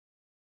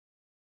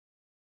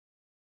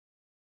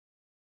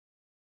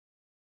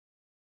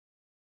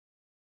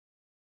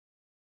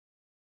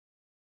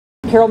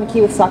Carol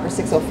McKee with Soccer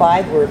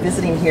 605. We're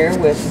visiting here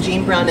with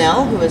Gene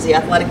Brownell, who is the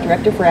Athletic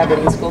Director for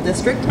Aberdeen School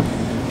District.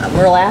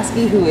 Merle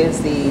Aske, who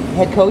is the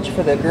head coach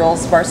for the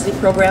girls varsity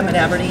program at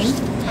Aberdeen.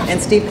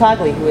 And Steve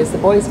Cogley, who is the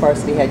boys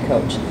varsity head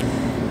coach.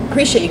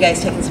 Appreciate you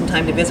guys taking some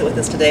time to visit with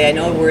us today. I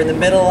know we're in the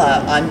middle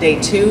on day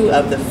 2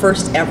 of the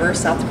first ever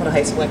South Dakota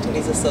High School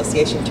Activities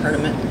Association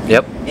tournament.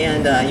 Yep.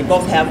 And you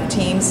both have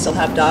teams, still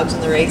have dogs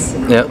in the race,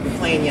 and yep. We'll be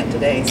playing yet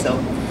today. So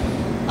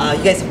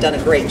you guys have done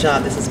a great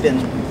job. This has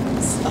been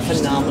a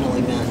phenomenal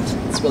event.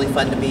 It's really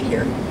fun to be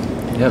here.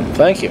 Yeah,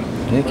 thank you.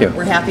 Thank you.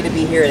 We're happy to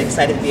be here and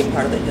excited to be a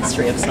part of the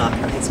history of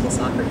soccer, high school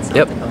soccer in South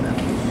yep. Dakota.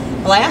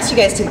 Well, I asked you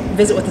guys to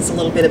visit with us a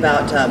little bit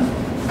about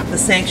the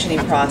sanctioning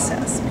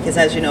process, because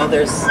as you know,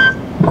 this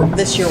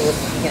year we're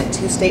looking at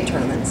 2 state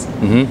tournaments.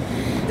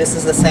 Mm-hmm. This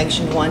is the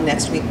sanctioned one.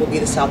 Next week will be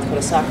the South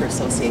Dakota Soccer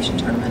Association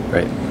tournament.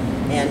 Right.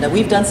 And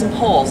we've done some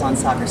polls on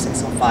Soccer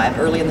 605.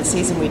 Early in the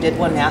season, we did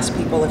one and asked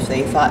people if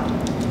they thought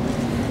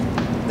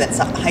that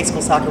high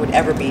school soccer would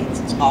ever be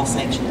all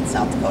sanctioned in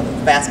South Dakota. The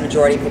vast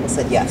majority of people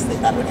said yes, they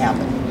thought it would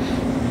happen.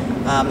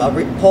 A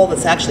poll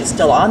that's actually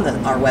still on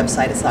our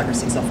website at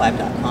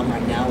soccer605.com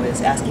right now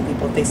is asking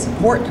people if they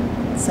support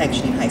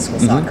sanctioning high school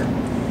soccer.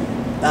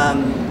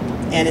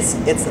 And it's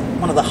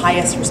one of the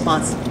highest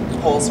response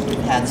polls we've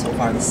had so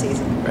far this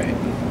season. Right.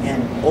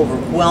 And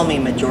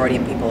overwhelming majority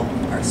of people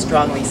are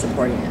strongly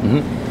supporting it.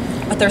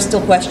 Mm-hmm. But there's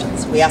still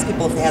questions. We asked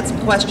people if they had some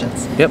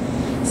questions. Yep.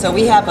 So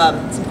we have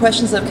some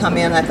questions that have come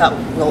in. I thought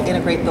we'll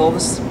integrate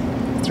those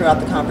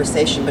throughout the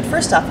conversation. But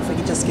first off, if we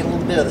could just get a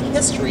little bit of the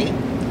history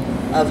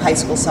of high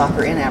school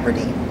soccer in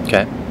Aberdeen.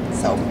 Okay.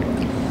 So,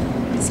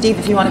 Steve,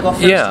 if you want to go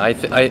first. Yeah, I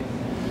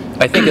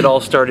think it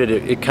all started.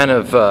 It kind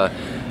of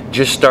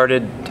just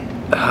started.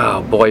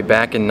 Oh boy,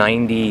 back in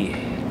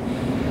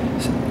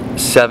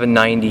 '97,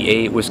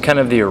 '98 was kind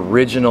of the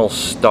original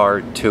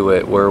start to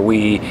it, where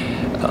we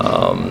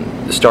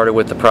started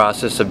with the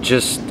process of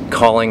just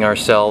calling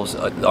ourselves,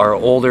 our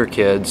older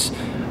kids,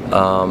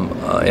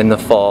 in the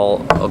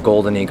fall, a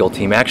Golden Eagle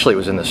team. Actually, it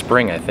was in the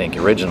spring, I think,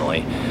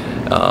 originally.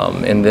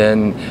 And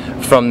then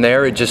from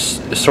there, it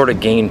just sort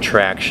of gained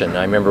traction.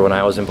 I remember when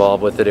I was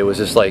involved with it, it was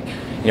just like,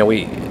 you know,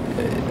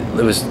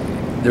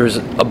 there was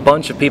a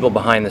bunch of people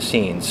behind the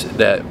scenes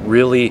that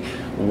really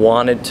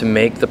wanted to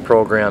make the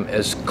program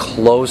as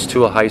close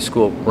to a high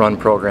school run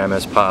program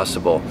as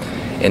possible.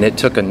 And it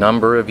took a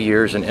number of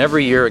years, and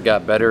every year it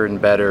got better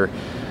and better.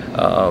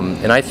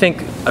 And I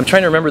think, I'm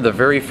trying to remember the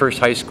very first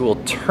high school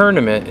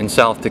tournament in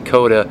South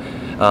Dakota,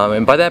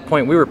 and by that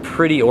point we were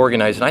pretty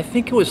organized, and I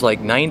think it was like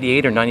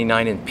 98 or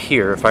 99 in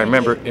Pierre, if I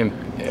remember. In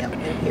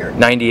Pierre.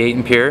 98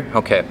 in Pierre?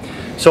 Okay.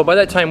 So by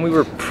that time we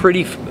were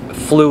pretty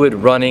fluid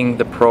running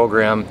the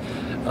program.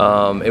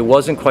 It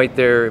wasn't quite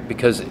there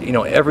because, you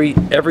know,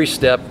 every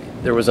step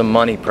there was a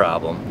money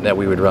problem that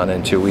we would run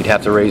into. We'd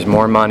have to raise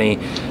more money.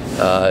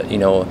 You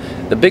know,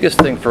 the biggest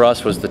thing for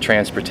us was the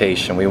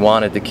transportation. We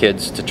wanted the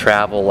kids to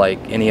travel like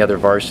any other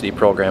varsity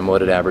program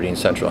would at Aberdeen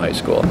Central High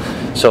School.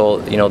 So,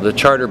 you know, the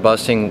charter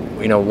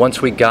busing, you know,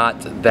 once we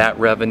got that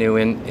revenue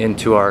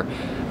into our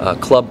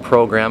club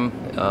program,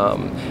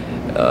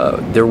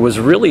 there was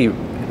really,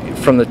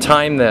 from the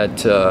time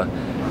that,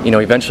 you know,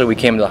 eventually we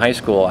came to the high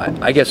school,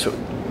 I guess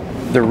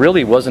there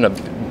really wasn't a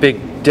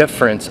big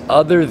difference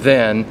other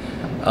than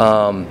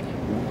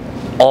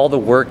all the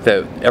work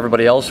that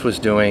everybody else was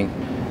doing.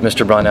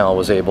 Mr. Brownell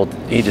was able to,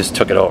 he just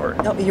took it over.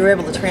 No, you were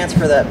able to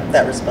transfer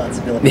that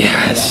responsibility.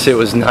 Yes, it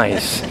was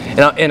nice.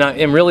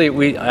 And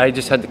really, I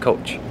just had the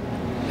coach,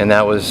 and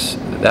that was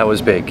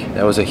big.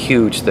 That was a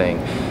huge thing.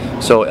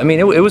 So I mean,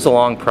 it was a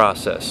long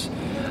process,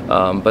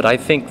 but I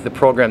think the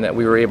program that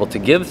we were able to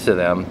give to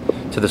them,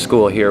 to the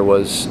school here,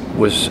 was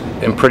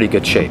in pretty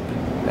good shape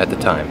at the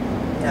time.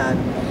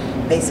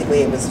 Basically,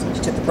 it was,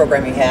 you took the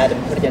program you had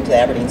and put it into the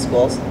Aberdeen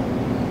schools.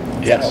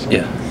 Yes.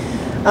 Yeah.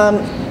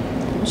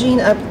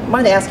 Gene, I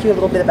wanted to ask you a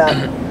little bit about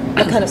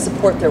what kind of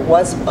support there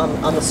was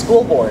on the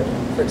school board,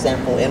 for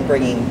example, in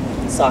bringing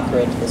soccer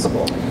into the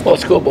school. Well,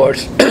 school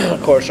boards,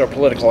 of course, are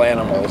political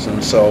animals,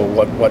 and so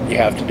what you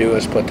have to do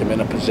is put them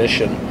in a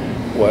position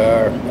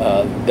where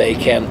they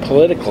can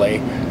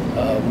politically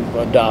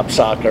adopt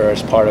soccer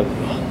as part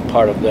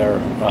of their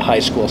high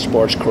school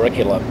sports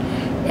curriculum.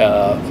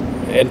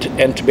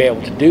 And to be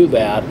able to do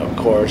that, of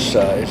course,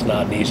 is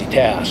not an easy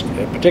task,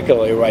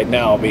 particularly right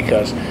now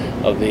because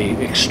of the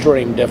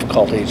extreme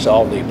difficulties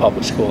all the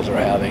public schools are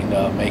having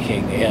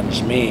making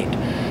ends meet.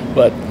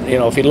 But, you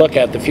know, if you look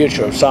at the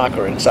future of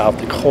soccer in South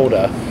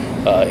Dakota,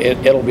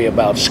 it'll be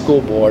about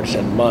school boards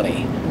and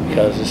money,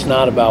 because it's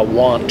not about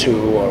want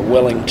to or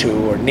willing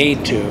to or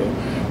need to.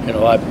 You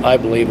know, I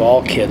believe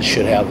all kids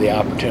should have the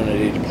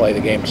opportunity to play the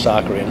game of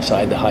soccer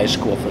inside the high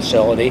school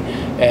facility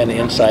and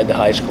inside the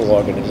high school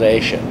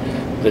organization.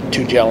 The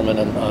 2 gentlemen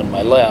on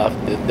my left,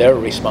 their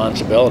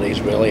responsibilities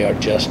really are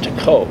just to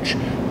coach.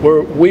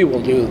 We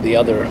will do the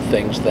other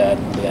things that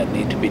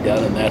need to be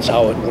done, and that's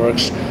how it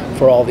works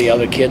for all the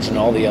other kids and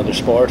all the other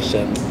sports,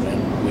 and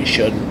we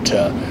shouldn't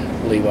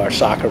leave our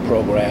soccer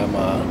program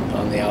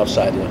on the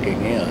outside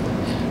looking in.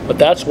 But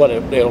that's what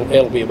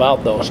it'll be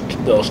about, those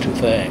 2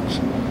 things.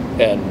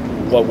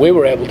 And what we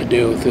were able to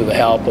do through the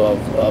help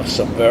of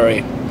some very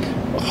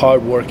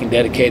hard-working,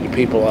 dedicated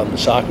people on the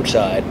soccer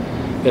side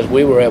is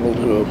we were able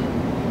to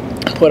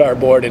put our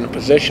board in a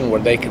position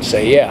where they could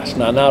say yes.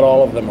 Now, not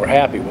all of them were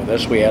happy with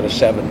us. We had a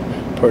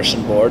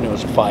 7-person board, and it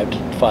was a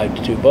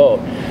 5-2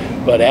 vote.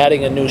 But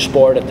adding a new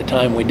sport at the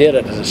time we did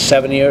it, is it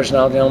 7 years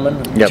now,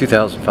 gentlemen? Yep.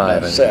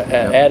 2005.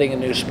 Adding a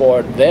new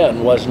sport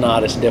then was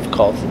not as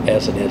difficult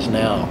as it is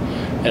now.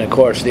 And of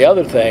course, the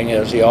other thing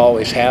is you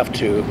always have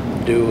to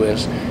do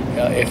is,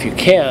 if you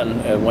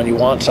can, when you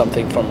want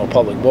something from a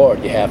public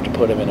board, you have to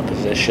put them in a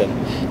position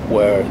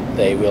where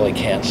they really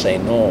can't say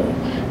no.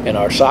 And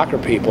our soccer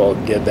people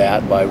did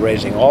that by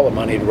raising all the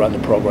money to run the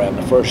program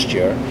the first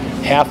year,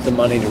 half the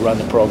money to run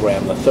the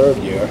program the third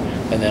year,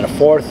 and then a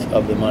fourth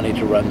of the money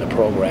to run the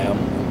program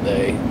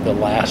the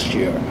last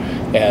year.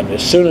 And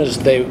as soon as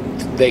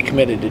they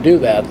committed to do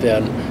that,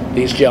 then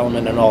these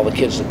gentlemen and all the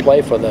kids that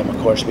play for them, of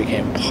course,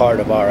 became part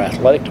of our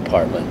athletic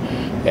department.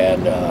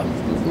 And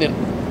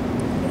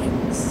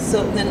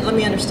so then let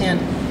me understand,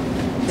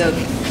 the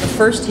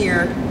first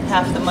year,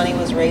 half the money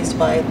was raised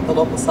by the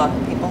local soccer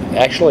people?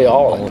 Actually,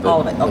 all of it.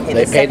 All of it, okay.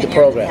 They paid the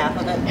program. Half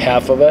of it?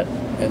 Half of it.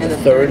 And the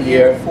third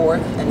year,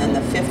 fourth, and then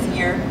the fifth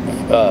year?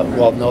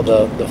 Well, no,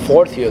 the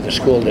fourth year the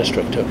school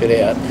district took it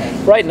in.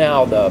 Okay. Right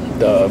now,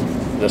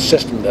 the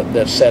system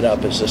that's set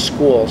up is the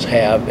schools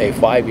have a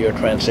 5-year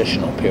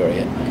transitional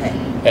period. Okay.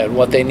 And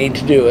what they need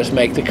to do is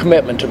make the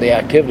commitment to the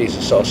Activities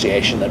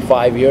Association that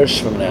 5 years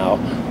from now,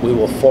 we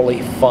will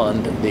fully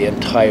fund the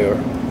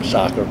entire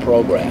soccer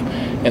program.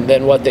 And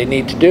then what they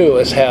need to do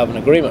is have an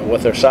agreement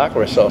with their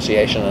soccer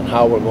association on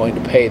how we're going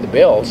to pay the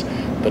bills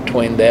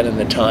between then and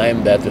the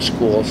time that the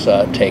schools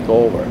take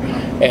over.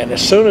 And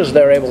as soon as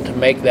they're able to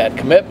make that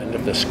commitment,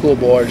 if the school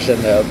boards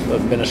and the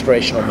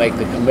administration will make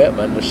the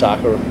commitment, the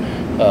soccer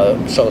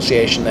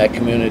association, that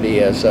community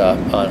is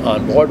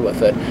on board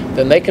with it,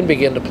 then they can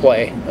begin to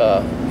play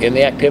in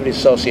the Activities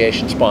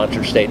Association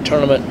sponsored state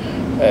tournament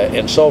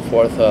and so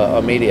forth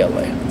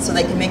immediately. So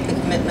they can make the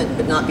commitment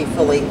but not be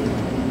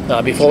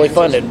fully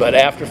funded, but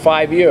after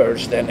 5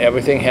 years, then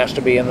everything has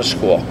to be in the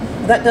school.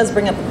 Well, that does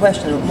bring up a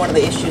question. One of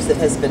the issues that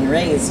has been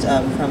raised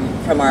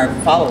from our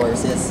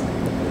followers is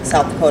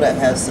South Dakota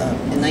has,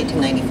 in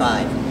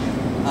 1995,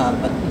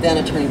 but then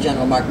Attorney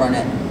General Mark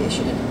Barnett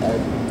issued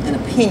an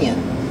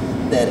opinion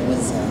that it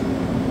was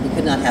we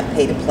could not have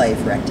pay-to-play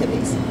for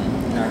activities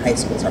in our high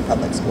schools, our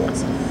public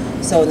schools.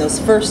 So in those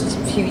first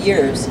few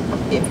years,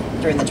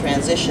 during the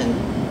transition,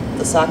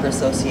 the soccer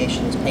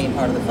association is paying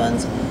part of the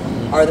funds.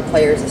 Are the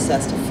players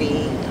assessed a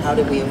fee? How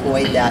do we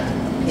avoid that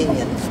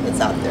opinion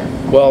that's out there?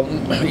 Well,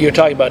 you're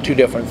talking about two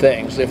different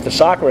things. If the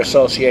soccer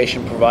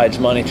association provides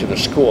money to the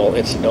school,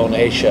 it's a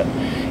donation.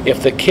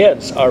 If the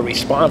kids are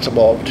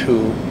responsible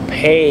to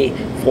pay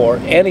for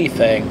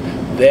anything,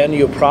 then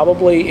you're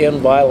probably in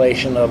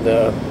violation of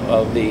the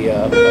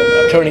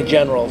Attorney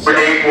General's.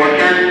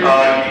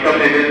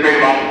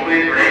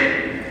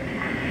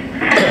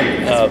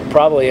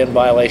 Probably in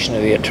violation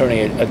of the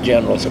Attorney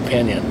General's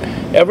opinion.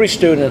 Every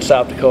student in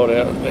South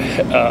Dakota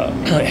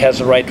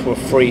has a right to a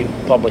free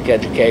public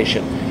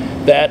education.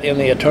 That, in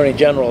the Attorney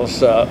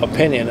General's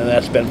opinion, and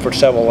that's been for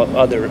several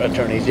other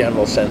Attorneys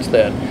General since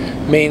then,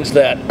 means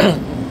that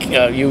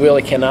you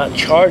really cannot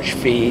charge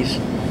fees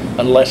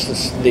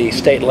unless the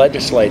state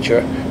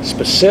legislature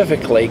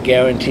specifically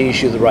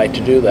guarantees you the right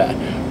to do that.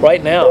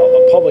 Right now,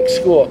 a public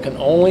school can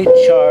only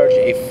charge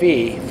a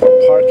fee for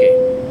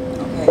parking.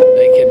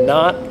 They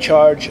cannot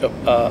charge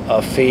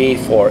a fee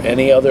for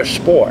any other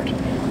sport.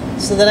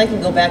 So then I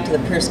can go back to the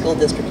Pierce School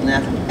District and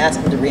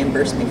ask them to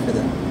reimburse me for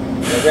the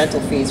rental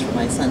fees for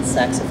my son's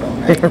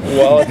saxophone, right?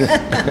 Well,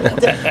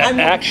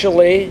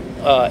 actually,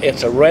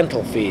 it's a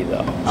rental fee,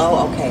 though.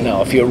 Oh, okay.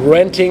 Now, if you're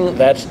renting,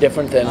 that's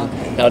different than.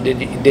 Okay. Now,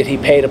 did he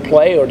pay to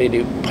play or did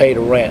he pay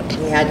to rent?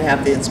 He had to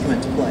have the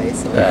instrument to play,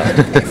 so I had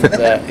to pay for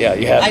that. Yeah,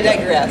 you have. I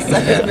digress.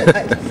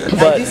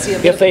 But I do see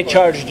a if they point.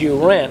 charged you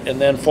rent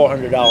and then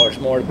 $400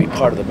 more to be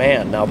part of the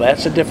band, now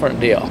that's a different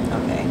deal.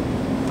 Okay.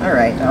 All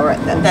right.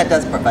 That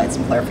does provide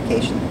some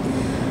clarification.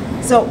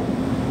 So,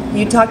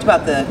 you talked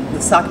about the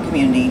soccer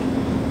community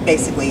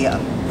basically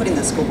putting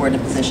the school board in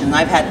a position.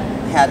 I've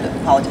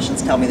had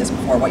politicians tell me this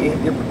before. What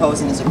you're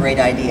proposing is a great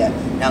idea.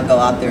 Now go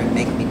out there and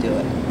make me do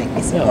it. Make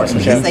me support it.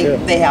 Because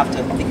they have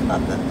to think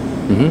about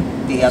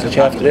the other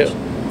population.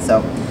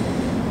 So,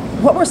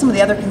 what were some of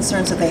the other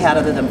concerns that they had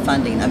other than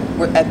funding?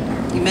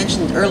 You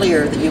mentioned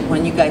earlier that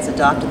when you guys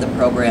adopted the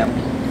program,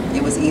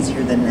 it was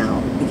easier than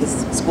now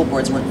because school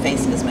boards weren't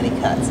facing as many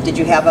cuts. Did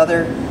you have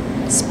other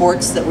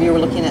sports that we were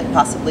looking at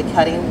possibly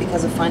cutting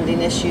because of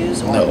funding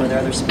issues, or were there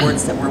other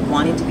sports that were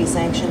wanting to be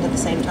sanctioned at the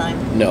same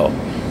time? No,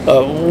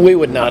 we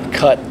would not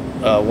cut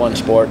one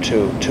sport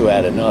to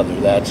add another.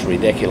 That's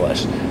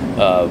ridiculous.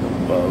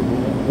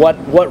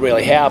 What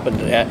really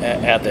happened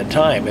at that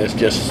time is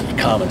just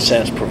common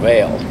sense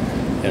prevailed.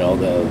 You know,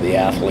 the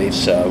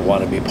athletes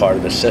want to be part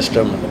of the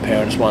system, and the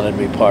parents wanted to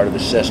be part of the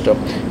system.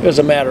 It was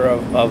a matter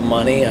of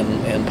money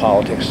and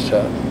politics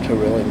to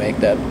really make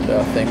that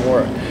thing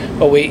work.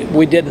 But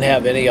we didn't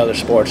have any other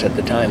sports at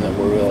the time that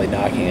were really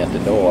knocking at the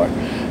door.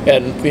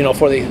 And you know,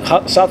 for the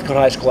South Dakota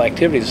High School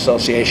Activities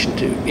Association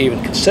to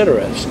even consider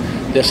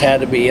this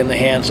had to be in the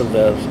hands of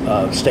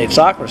the State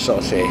Soccer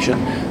Association.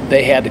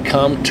 They had to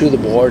come to the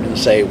board and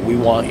say, we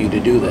want you to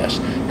do this.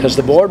 Because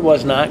the board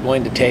was not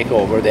going to take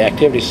over, the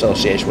Activities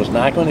Association was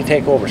not going to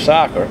take over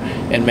soccer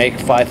and make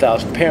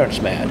 5,000 parents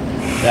mad.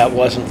 That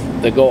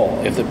wasn't the goal.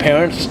 If the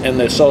parents and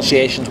the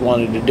associations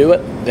wanted to do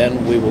it,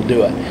 then we will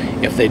do it.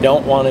 If they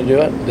don't want to do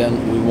it,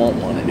 then we won't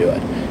want to do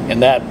it.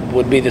 And that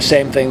would be the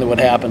same thing that would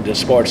happen to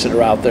sports that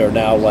are out there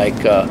now,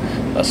 like a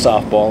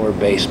softball or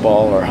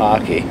baseball or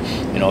hockey.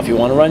 You know, if you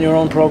want to run your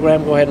own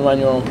program, go ahead and run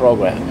your own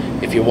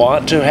program. If you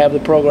want to have the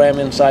program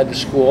inside the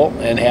school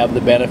and have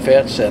the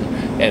benefits and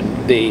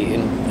the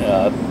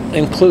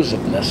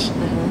inclusiveness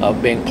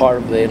of being part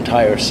of the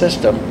entire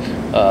system,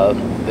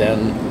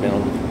 then you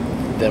know,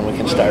 then we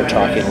can start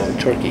talking a little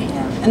turkey.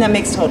 Yeah. And that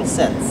makes total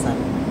sense.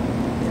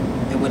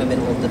 It would have been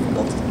a little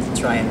difficult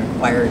to try and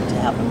require it to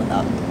happen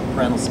without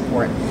parental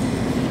support.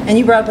 And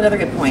you brought up another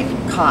good point,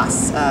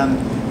 costs.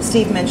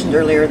 Steve mentioned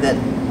earlier that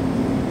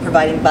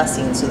providing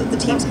busing so that the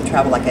teams could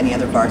travel like any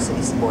other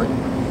varsity sport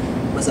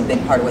was a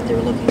big part of what they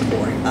were looking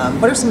for.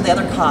 What are some of the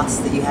other costs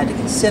that you had to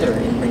consider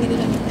in bringing it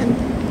in,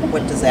 and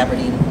what does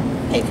Aberdeen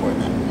pay for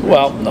that?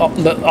 Well,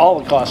 all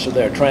the costs are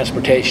there.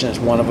 Transportation is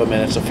one of them,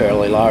 and it's a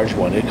fairly large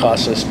one. It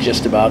costs us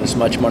just about as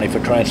much money for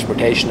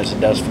transportation as it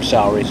does for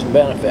salaries and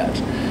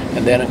benefits.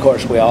 And then, of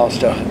course, we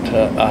also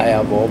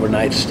have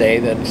overnight stay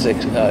that's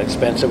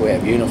expensive. We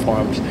have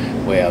uniforms,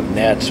 we have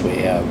nets, we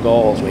have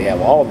goals, we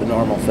have all of the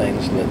normal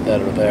things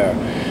that are there.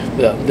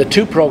 The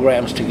two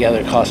programs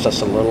together cost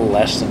us a little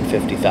less than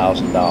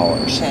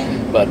 $50,000.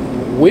 Okay. But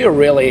we're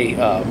really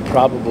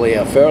probably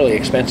a fairly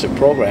expensive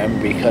program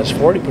because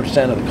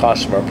 40% of the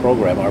cost of our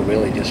program are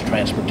really just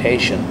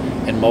transportation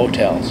and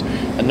motels.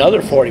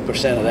 Another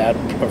 40% of that,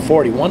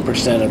 or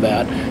 41% of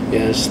that,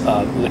 is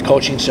the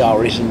coaching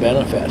salaries and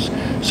benefits.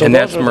 So and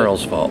that's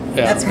Merle's fault.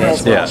 Yeah, that's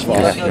Merle's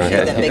fault.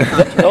 Yeah. That big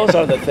contract. Those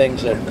are the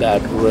things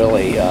that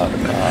really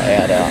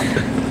add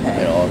up.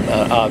 You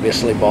know,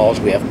 obviously balls,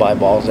 we have to buy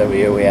balls every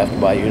year, we have to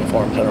buy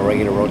uniforms on a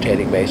regular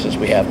rotating basis,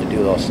 we have to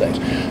do those things.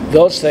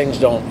 Those things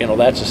don't, you know,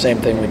 that's the same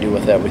thing we do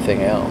with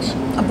everything else.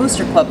 A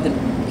booster club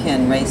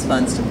can raise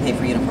funds to pay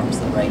for uniforms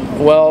though, right?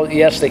 Well,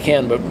 yes they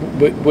can, but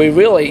we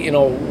really, you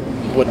know,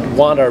 would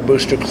want our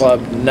booster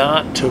club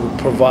not to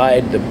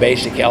provide the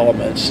basic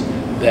elements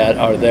that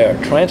are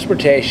there.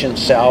 Transportation,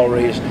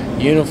 salaries,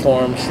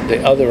 uniforms,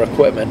 the other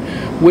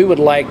equipment. We would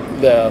like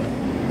the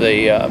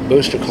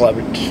booster club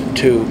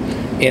to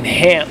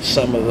enhance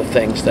some of the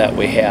things that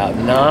we have,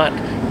 not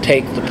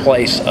take the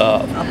place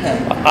of.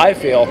 Okay. I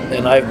feel,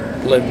 and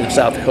I've lived in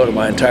South Dakota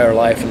my entire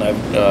life, and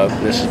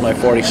this is my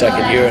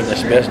 42nd year in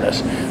this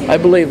business. I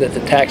believe that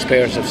the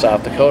taxpayers of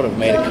South Dakota have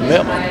made a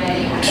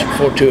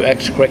commitment to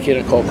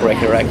extracurricular,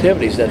 co-curricular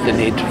activities that they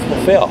need to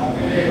fulfill.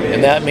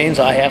 And that means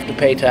I have to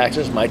pay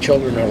taxes. My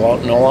children are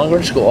no longer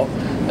in school,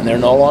 and they're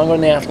no longer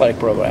in the athletic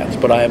programs,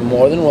 but I am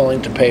more than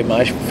willing to pay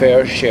my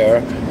fair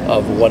share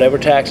of whatever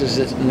taxes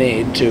it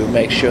need to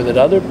make sure that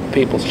other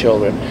people's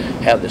children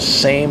have the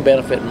same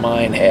benefit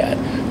mine had.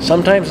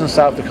 Sometimes in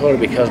South Dakota,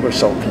 because we're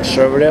so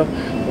conservative,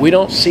 we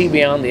don't see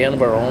beyond the end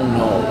of our own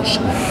nose,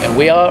 and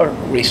we are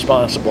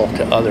responsible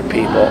to other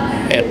people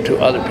and to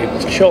other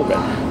people's children,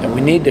 and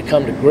we need to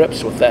come to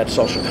grips with that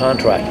social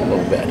contract a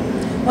little bit.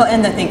 Well,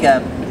 and I think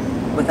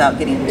without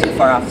getting too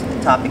far off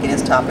the topic, it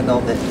is topical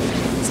that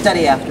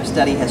study after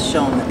study has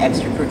shown that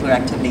extracurricular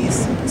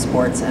activities,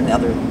 sports and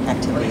other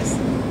activities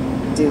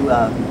do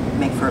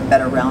make for a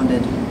better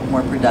rounded,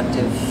 more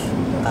productive,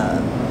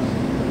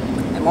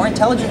 and more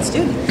intelligent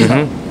student.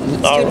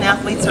 Mm-hmm. So student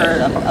athletes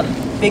are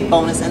a big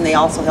bonus, and they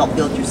also help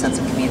build your sense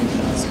of community in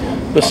the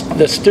school.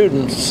 The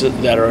students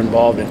that are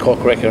involved in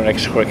co-curricular and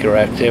extracurricular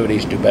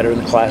activities do better in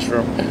the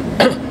classroom.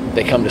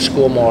 They come to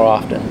school more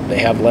often. They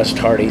have less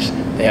tardies.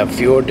 They have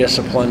fewer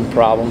discipline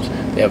problems.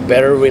 They have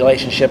better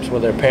relationships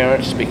with their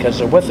parents because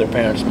they're with their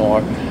parents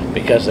more,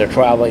 because they're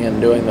traveling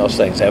and doing those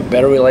things. They have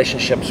better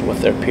relationships with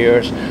their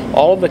peers,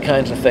 all of the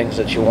kinds of things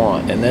that you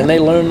want. And then they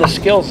learn the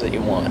skills that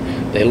you want.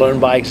 They learn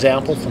by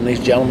example from these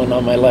gentlemen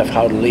on my left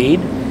how to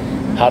lead,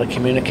 how to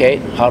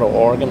communicate, how to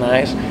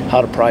organize,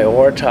 how to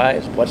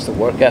prioritize, what's the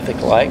work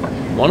ethic like.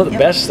 One of the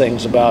best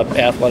things about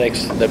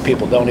athletics that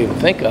people don't even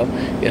think of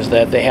is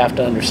that they have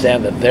to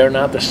understand that they're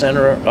not the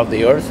center of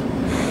the earth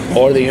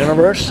or the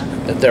universe,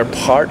 that they're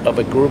part of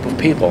a group of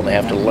people, and they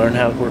have to learn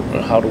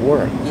how to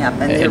work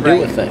and do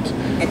with things.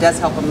 It does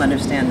help them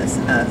understand this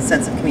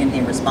sense of community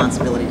and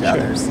responsibility to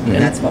others. And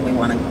that's what we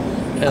want to,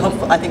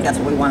 I think that's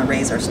what we want to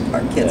raise our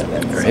kids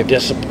with.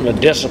 So.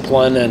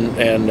 Discipline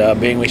and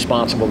being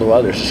responsible to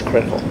others is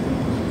critical.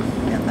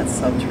 Yeah, that's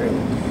so true.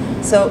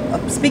 So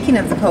speaking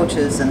of the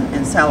coaches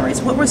and salaries,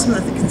 what were some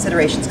of the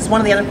considerations? Because one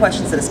of the other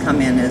questions that has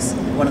come in is,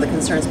 one of the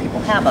concerns people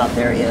have out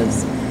there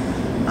is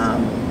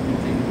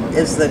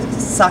the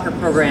soccer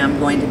program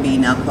going to be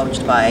now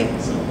coached by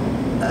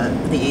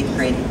the 8th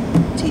grade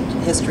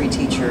history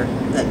teacher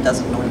that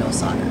doesn't really know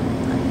soccer?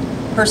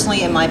 Right?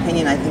 Personally, in my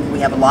opinion, I think we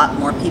have a lot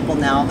more people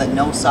now that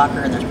know soccer,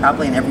 and there's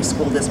probably in every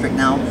school district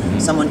now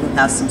someone who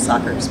has some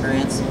soccer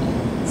experience.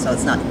 So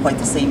it's not quite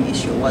the same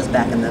issue it was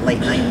back in the late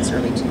 90s,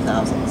 early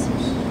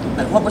 2000s.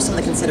 But what were some of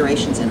the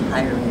considerations in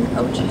hiring the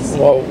coaches?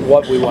 Well,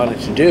 what we wanted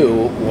to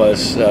do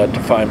was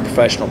to find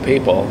professional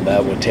people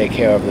that would take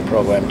care of the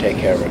program, take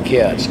care of our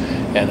kids.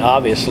 And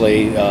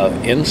obviously,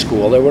 in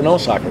school, there were no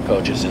soccer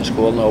coaches in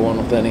school, no one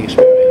with any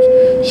experience.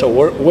 So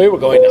we were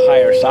going to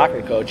hire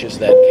soccer coaches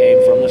that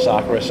came from the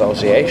Soccer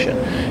Association.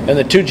 And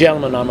the two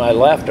gentlemen on my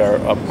left are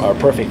a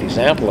perfect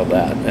example of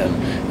that.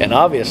 And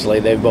obviously,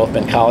 they've both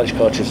been college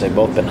coaches, they've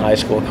both been high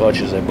school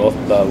coaches, they've both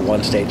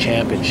won state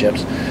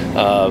championships.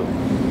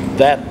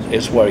 That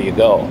is where you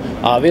go.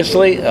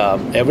 Obviously,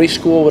 every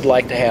school would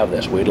like to have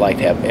this. We'd like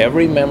to have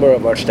every member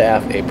of our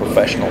staff a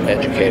professional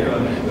educator,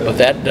 but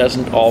that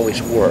doesn't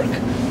always work,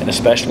 and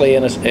especially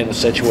in a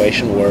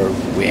situation where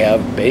we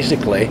have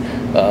basically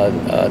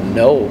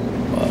no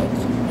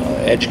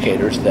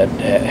educators that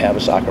have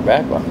a soccer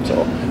background.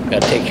 So we've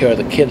got to take care of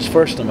the kids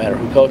first, no matter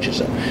who coaches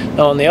them.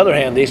 Now, on the other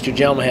hand, these two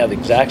gentlemen have the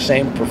exact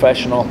same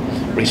professional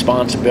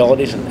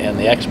responsibilities and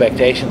the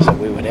expectations that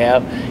we would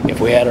have if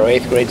we had our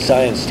 8th grade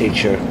science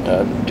teacher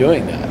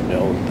doing that. You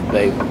know,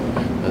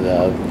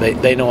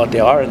 they know what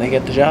they are and they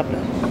get the job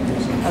done.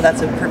 Oh,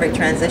 that's a perfect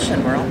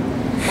transition, Merle.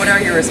 What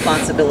are your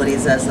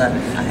responsibilities as a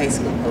high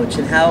school coach,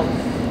 and how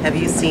have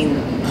you seen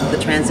the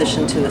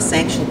transition to a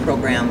sanctioned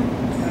program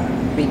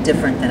be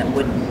different than it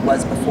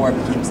was before it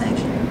became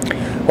sanctioned?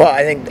 Well,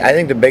 I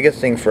think the biggest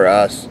thing for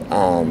us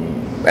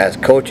as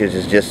coaches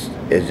is just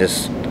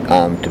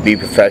to be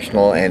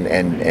professional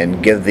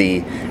and give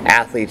the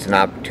athletes an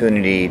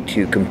opportunity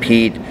to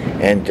compete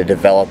and to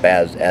develop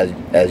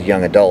as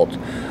young adults.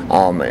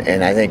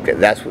 And I think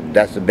that's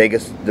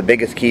the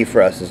biggest key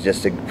for us, is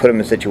just to put them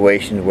in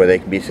situations where they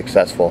can be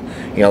successful.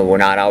 You know, we're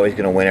not always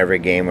going to win every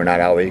game, we're not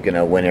always going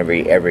to win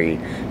every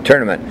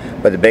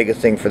tournament, but the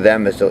biggest thing for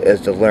them is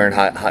to learn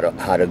how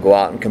to go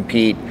out and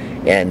compete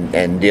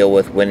and deal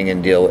with winning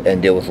and deal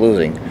with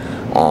losing.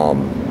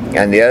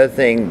 And the other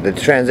thing, the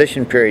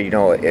transition period, you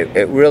know,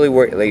 it really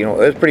worked. You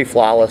know, it was pretty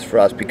flawless for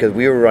us because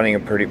we were running a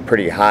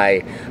pretty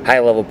high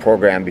level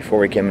program before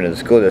we came into the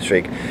school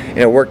district, and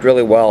it worked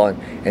really well.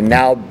 And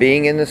now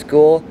being in the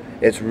school,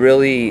 it's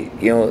really,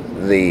 you know,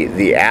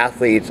 the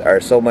athletes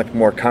are so much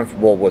more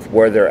comfortable with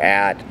where they're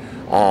at.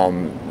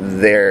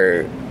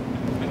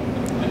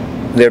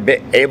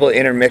 They're able to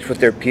intermix with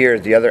their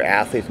peers, the other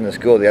athletes in the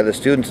school, the other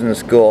students in the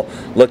school,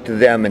 look to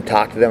them and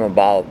talk to them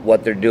about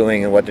what they're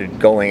doing and what they're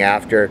going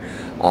after.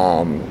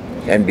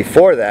 And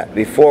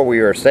before we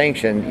were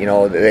sanctioned, you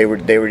know, they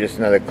were just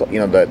another, you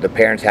know, the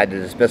parents had to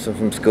dismiss them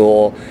from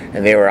school,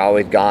 and they were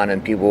always gone,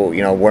 and people,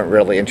 you know, weren't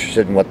really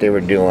interested in what they were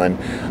doing.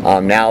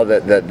 Now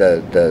that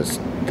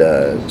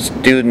the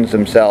students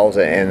themselves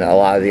and a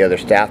lot of the other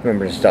staff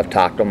members and stuff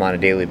talk to them on a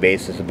daily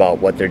basis about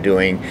what they're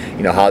doing,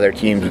 you know, how their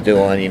team's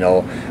doing, you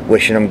know,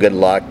 wishing them good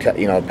luck,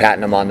 you know,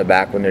 patting them on the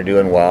back when they're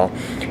doing well,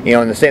 you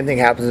know. And the same thing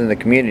happens in the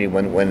community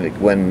when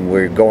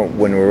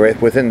we're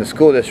within the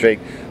school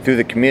district. Through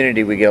the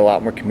community, we get a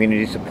lot more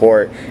community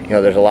support. You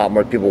know, there's a lot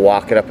more people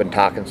walking up and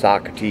talking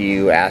soccer to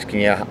you,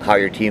 asking you how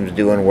your team's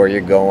doing, where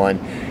you're going,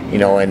 you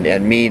know.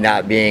 And me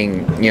not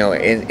being, you know,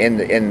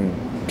 in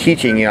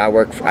teaching, you know, I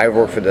work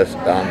for the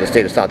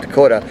state of South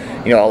Dakota.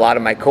 You know, a lot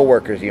of my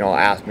coworkers, you know,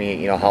 ask me,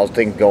 you know, how's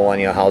things going,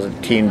 you know, how's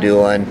the team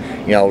doing,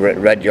 you know,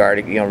 read the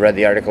article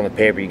in the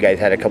paper. You guys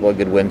had a couple of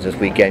good wins this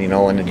weekend, you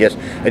know. And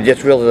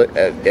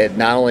it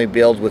not only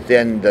builds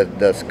within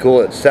the school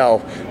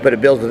itself, but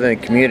it builds within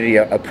the community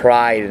a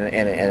pride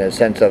and a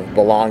sense of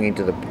belonging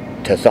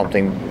to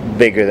something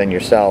bigger than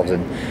yourselves.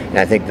 And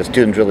I think the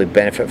students really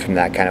benefit from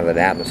that kind of an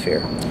atmosphere.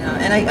 Yeah,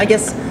 and I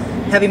guess,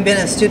 having been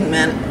a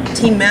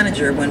team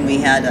manager when we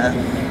had a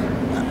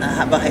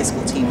high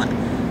school team,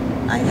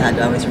 I had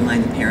to always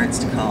remind the parents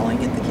to call and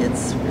get the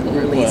kids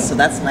released. So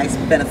that's a nice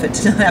benefit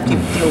to not have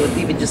to deal with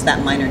even just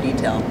that minor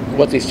detail.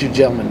 What these two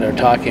gentlemen are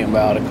talking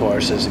about, of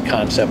course, is the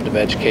concept of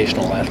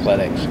educational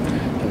athletics.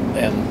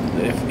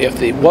 And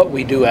if what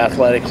we do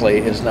athletically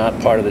is not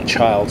part of the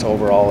child's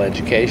overall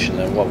education,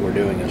 then what we're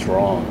doing is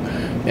wrong.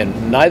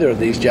 And neither of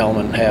these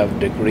gentlemen have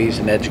degrees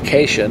in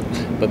education,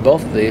 but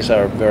both of these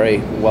are very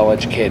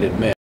well-educated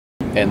men,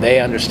 and they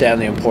understand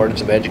the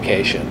importance of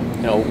education.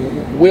 You know,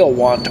 we'll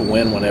want to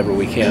win whenever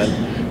we can.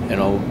 You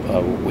know,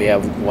 we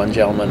have one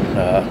gentleman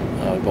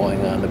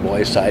going on the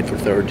boys' side for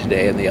 3rd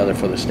today, and the other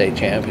for the state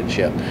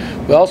championship.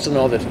 We also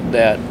know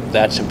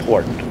that's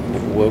important.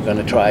 We're going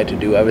to try to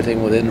do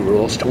everything within the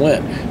rules to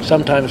win.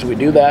 Sometimes we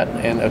do that,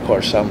 and of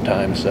course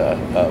sometimes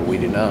we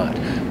do not.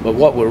 But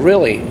what we're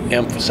really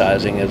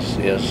emphasizing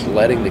is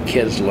letting the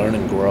kids learn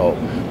and grow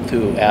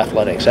through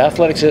athletics.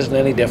 Athletics isn't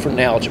any different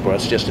than algebra,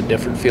 it's just a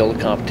different field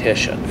of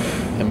competition.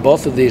 And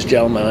both of these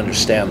gentlemen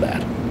understand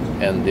that.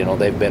 And you know,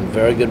 they've been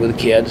very good with the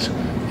kids,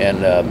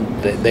 and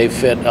they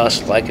fit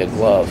us like a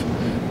glove.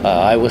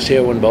 I was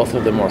here when both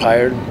of them were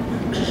hired,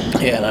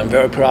 and I'm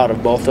very proud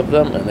of both of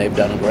them, and they've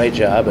done a great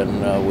job,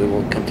 and we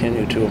will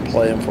continue to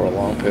employ them for a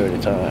long period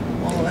of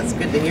time. Well, that's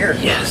good to hear.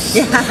 Yes.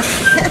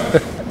 Yeah.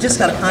 just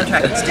got a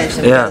contract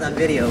extension. Yeah. On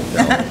video.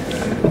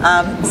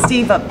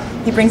 Steve,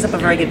 he brings up a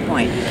very good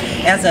point.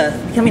 As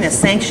becoming a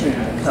sanction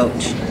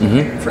coach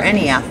for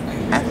any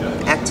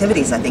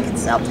activities, I think, in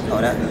South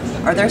Dakota,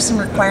 are there some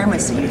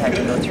requirements that you had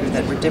to go through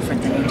that were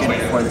different than you did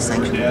before the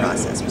sanctioning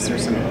process? Was there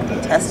some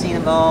testing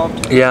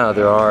involved? Yeah,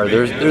 there are.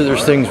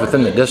 There's things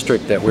within the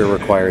district that we're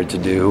required to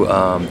do.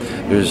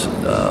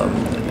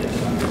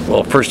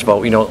 Well, first of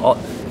all,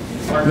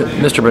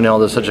 Mr. Brownell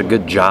does such a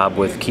good job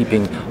with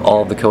keeping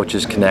all of the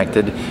coaches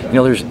connected.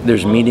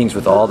 There's meetings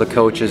with all the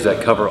coaches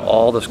that cover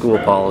all the school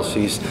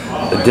policies,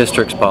 the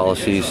district's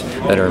policies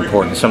that are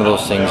important. Some of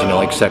those things,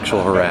 like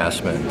sexual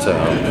harassment,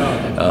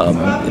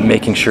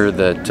 making sure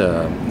that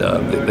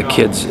the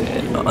kids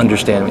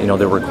understand,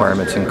 their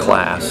requirements in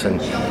class,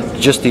 and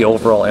just the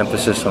overall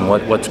emphasis on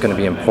what's going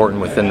to be important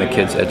within the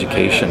kids'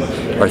 education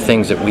are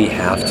things that we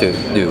have to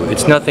do.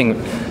 It's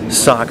nothing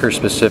soccer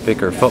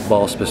specific or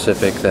football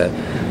specific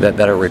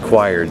that are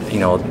required.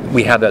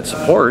 We have that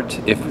support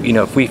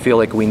if we feel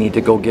like we need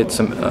to go get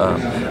some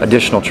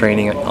additional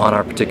training on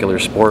our particular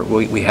sport.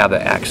 We have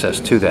the access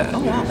to that. Oh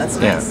wow, that's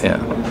nice. Yeah.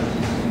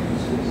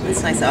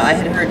 That's nice. I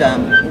had heard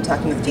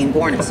talking with Dean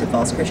Bourne at Sioux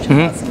Falls Christian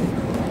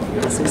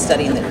about some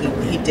studying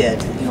that he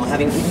did.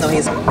 Even though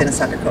he's been a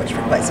soccer coach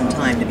for quite some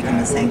time, to become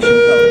a sanctioned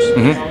coach.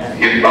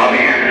 Is Bobby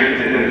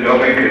Anderson in the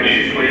building? Could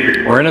she please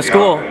report? We're in a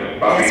school.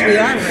 Yes, we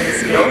are. We're in a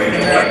school,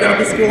 and there are going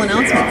to be school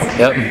announcements.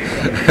 Yep.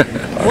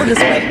 We'll just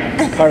wait.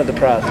 Part of the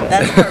process.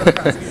 That's part of the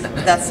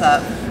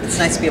process. It's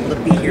nice to be able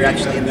to be here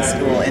actually in the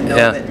school and know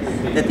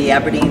that the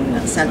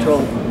Aberdeen Central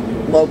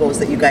logos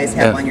that you guys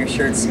have on your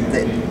shirts,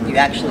 that you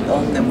actually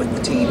own them with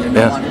the team. They're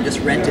no longer just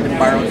rented and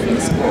borrowed from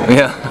the school.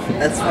 Yeah.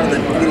 That's one of the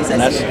beauties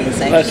I see of being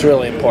sanctioned. That's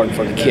really important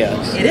for the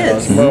kids. It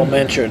is. As Merle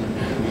mentioned,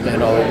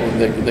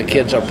 the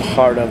kids are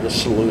part of the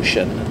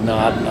solution,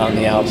 not on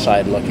the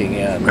outside looking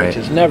in, which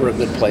is never a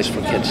good place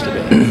for kids to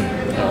be.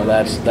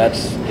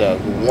 That's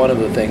one of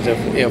the things.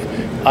 If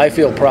I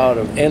feel proud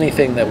of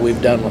anything that we've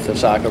done with the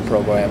soccer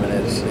program, and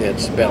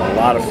it's been a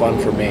lot of fun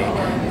for me,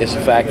 is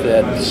the fact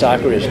that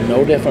soccer is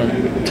no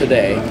different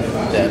today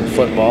than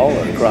football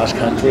or cross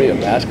country or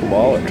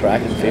basketball or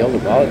track and field or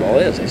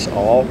volleyball is. It's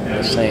all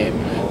the same.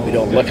 We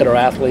don't look at our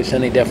athletes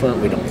any different,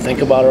 we don't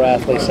think about our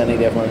athletes any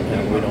different,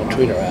 and we don't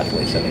treat our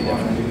athletes any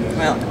different.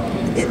 Well,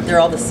 they're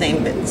all the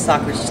same, but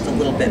soccer's just a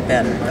little bit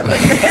better.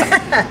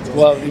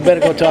 Well, you better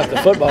go talk to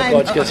the football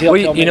coach, because he'll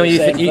tell me the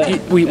same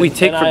thing. We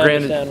take And for I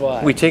granted. understand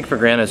why. We take for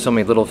granted so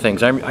many little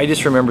things. I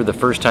just remember the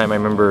first time I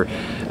remember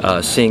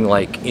seeing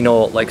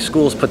like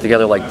schools put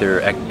together like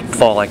their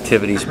fall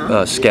activities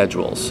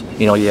schedules.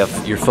 You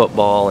have your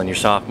football and your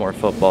sophomore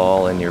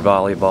football and your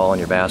volleyball and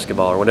your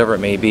basketball or whatever it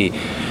may be.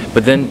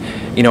 But then,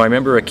 I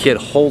remember a kid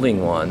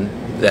holding one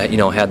that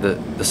had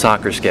the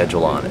soccer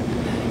schedule on it.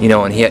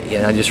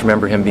 And I just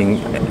remember him being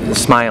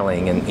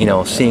smiling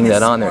and seeing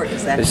that on there.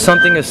 It's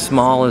something as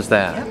small as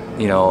that,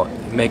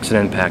 makes an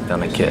impact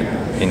on a kid.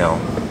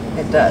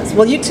 It does.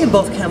 Well, you two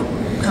both come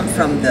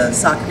from the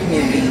soccer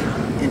community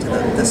into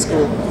the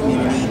school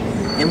community,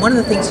 and one of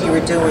the things you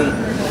were doing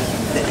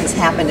that has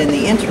happened in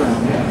the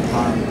interim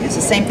is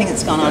the same thing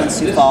that's gone on in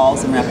Sioux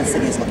Falls and Rapid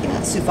City is looking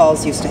at. Sioux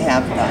Falls used to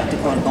have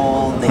Dakota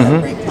Gold, they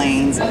have Great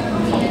Plains,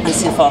 and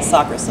Sioux Falls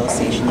Soccer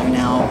Association. They're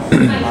now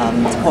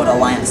Dakota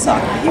Alliance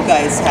Soccer. You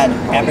guys had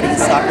Aberdeen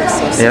Soccer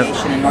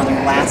Association and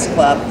Northern Glass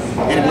Club,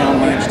 and have now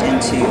merged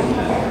into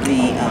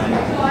the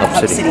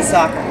Hub City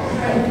Soccer.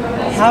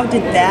 How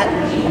did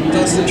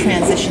those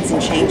transitions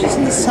and changes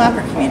in the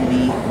soccer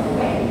community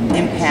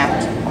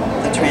impact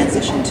the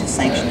transition to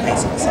sanctioned high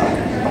school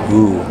soccer?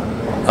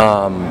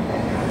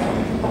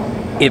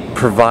 It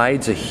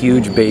provides a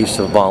huge base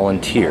of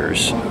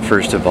volunteers,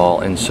 first of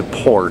all, and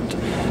support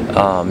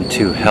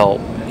to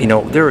help.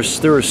 There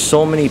were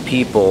so many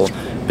people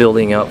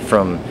building up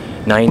from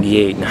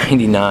 98,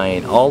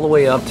 99, all the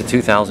way up to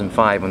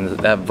 2005 when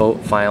that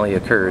vote finally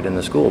occurred in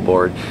the school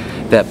board,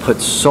 that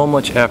put so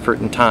much effort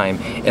and time,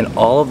 and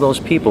all of those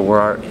people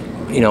were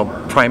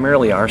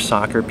primarily our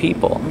soccer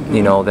people,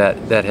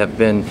 that have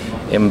been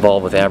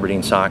involved with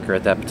Aberdeen Soccer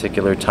at that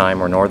particular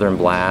time, or Northern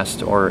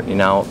Blast, or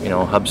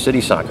Hub City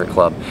Soccer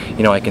Club.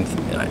 I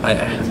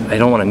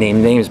don't want to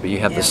name names, but you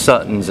have the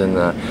Suttons and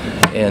the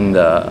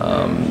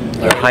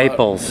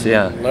Heipels,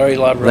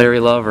 Larry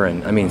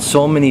Loverin. I mean,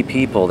 so many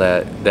people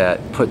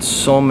that put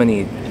so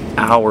many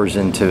hours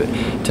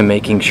into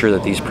making sure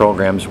that these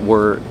programs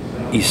were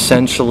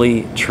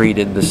essentially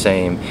treated the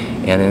same,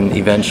 and then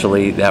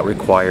eventually that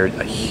required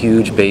a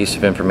huge base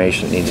of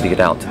information that needs to get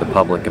out to the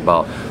public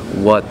about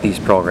what these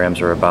programs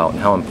are about and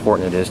how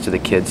important it is to the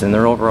kids and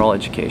their overall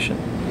education.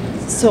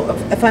 So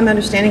if I'm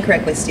understanding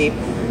correctly, Steve,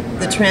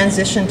 the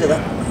transition to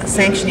the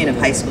sanctioning of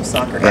high school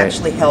soccer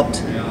actually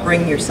helped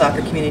bring your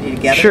soccer community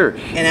together? Sure.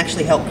 And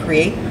actually help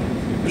create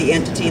the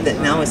entity that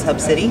now is Hub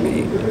City?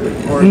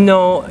 Or,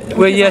 no,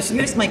 well, yes.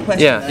 Here's my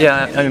question.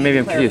 Yeah, maybe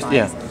I'm confused,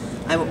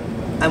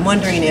 I'm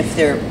wondering if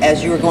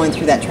as you were going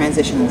through that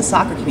transition in the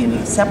soccer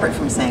community, separate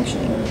from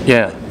sanctioning,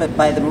 but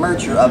by the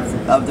merger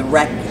of the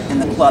rec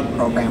and the club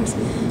programs,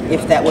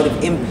 if that would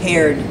have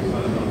impaired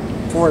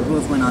forward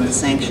movement on the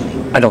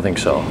sanctioning. I don't think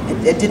so.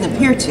 It didn't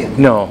appear to.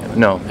 No.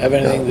 Have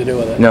anything to do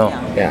with it? No.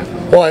 Yeah.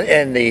 Well,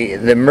 and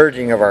the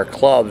merging of our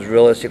clubs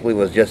realistically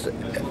was just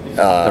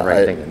The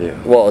right thing to do.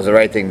 Well, it was the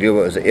right thing to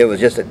do. It was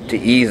just to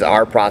ease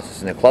our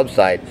process in the club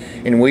side,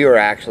 and we were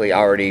actually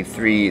already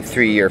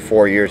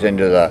 4 years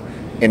into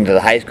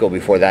the high school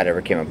before that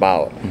ever came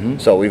about.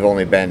 So we've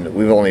only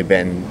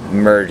been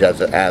merged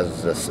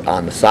as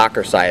on the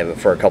soccer side of it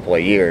for a couple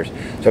of years.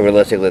 So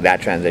realistically,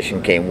 that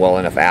transition came well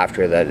enough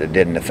after that it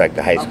didn't affect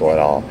the high school at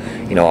all.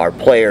 You know, our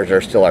players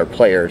are still our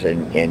players,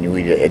 and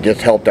it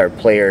just helped our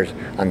players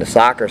on the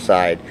soccer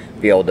side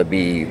be able to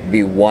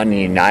be one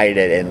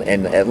united,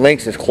 and it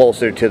links us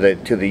closer to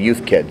the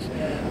youth kids,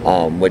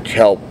 which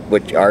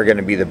are going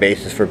to be the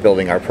basis for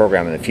building our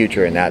program in the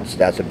future, and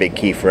that's a big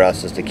key for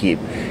us, is to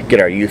get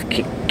our youth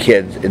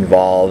kids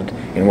involved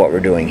in what we're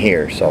doing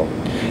here. So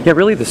yeah,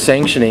 really the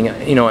sanctioning,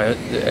 you know,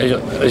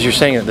 as you're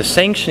saying, the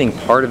sanctioning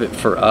part of it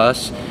for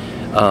us,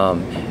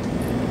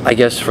 I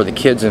guess for the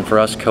kids and for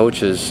us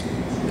coaches,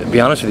 to be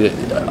honest with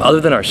you,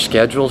 other than our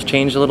schedules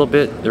changed a little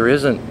bit, there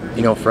isn't,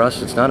 you know, for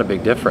us it's not a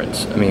big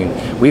difference. I mean,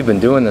 we've been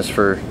doing this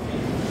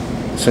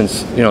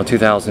since, you know,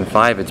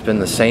 2005. It's been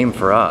the same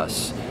for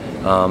us.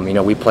 You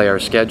know, we play our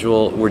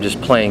schedule. We're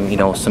just playing, you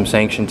know, some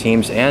sanctioned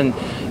teams, and,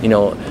 you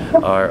know,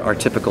 our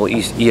typical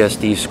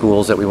ESD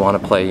schools that we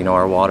want to play. You know,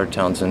 our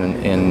Watertowns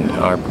and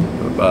our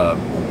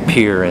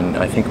Pier, and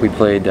I think we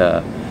played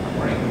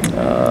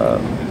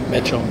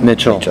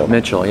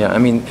Mitchell. Yeah, I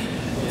mean,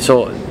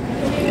 so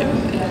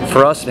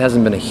for us, it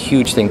hasn't been a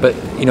huge thing, but,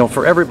 you know,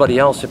 for everybody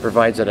else, it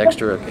provides that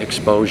extra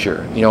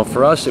exposure. You know,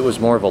 for us, it was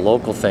more of a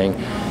local thing,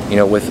 you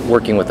know, with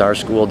working with our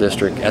school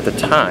district at the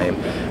time,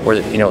 where,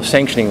 you know,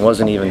 sanctioning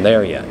wasn't even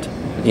there yet,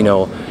 you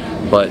know,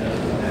 but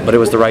it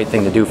was the right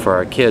thing to do for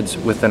our kids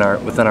within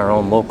our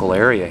own local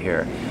area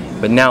here.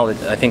 But now,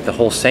 I think the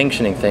whole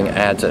sanctioning thing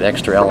adds an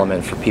extra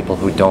element for people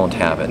who don't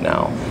have it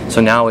now.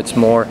 So now it's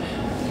more,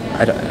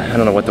 I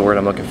don't know what the word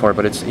I'm looking for,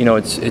 but it's, you know,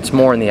 it's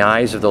more in the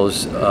eyes of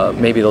those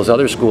maybe those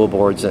other school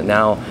boards, that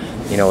now,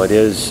 you know, it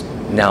is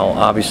now,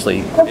 obviously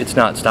it's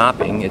not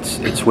stopping.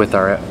 It's with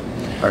our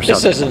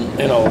This isn't,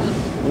 you know,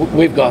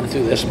 we've gone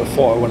through this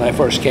before. When I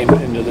first came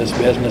into this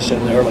business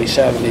in the early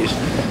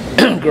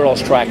 70s,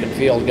 girls track and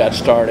field got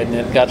started, and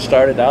it got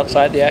started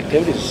outside the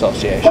Activities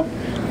Association.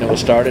 And it was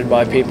started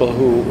by people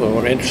who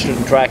were interested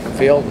in track and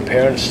field, and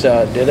parents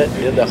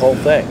did the whole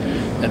thing.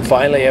 And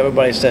finally,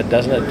 everybody said,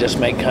 doesn't it just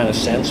make kind of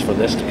sense for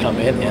this to come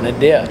in? And it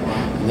did.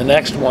 And the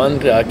next one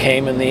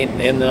came in the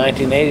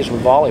 1980s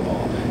with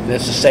volleyball. And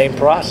it's the same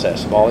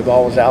process.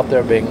 Volleyball was out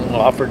there being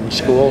offered in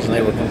schools, and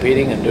they were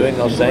competing and doing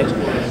those things.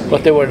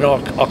 But there were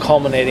a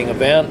culminating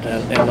event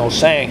and no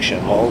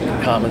sanction. Well,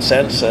 common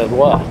sense said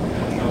what?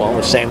 Well,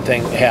 the same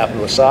thing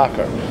happened with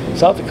soccer.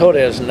 South Dakota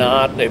is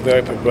not a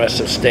very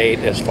progressive state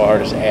as far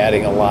as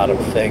adding a lot of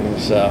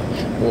things. The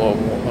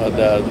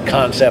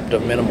concept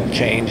of minimal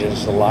change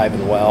is alive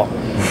and well.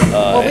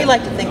 Well, we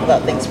like to think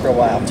about things for a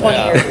while, 20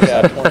 years or so.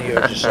 Yeah, 20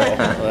 years or so.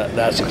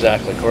 That's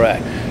exactly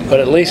correct. But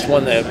at least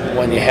when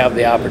you have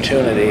the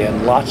opportunity,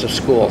 and lots of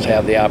schools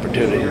have the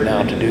opportunity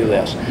now to do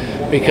this,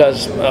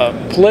 because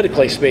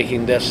politically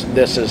speaking, this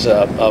is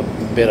a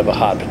bit of a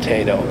hot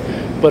potato.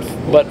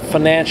 But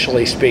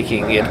financially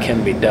speaking, it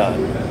can be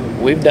done.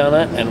 We've done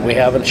it, and we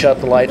haven't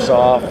shut the lights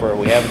off, or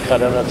we haven't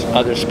cut in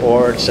other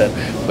sports, and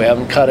we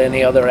haven't cut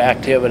any other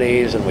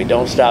activities, and we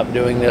don't stop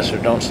doing this or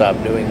don't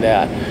stop doing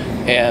that.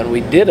 And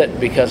we did it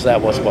because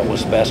that was what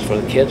was best for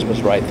the kids, was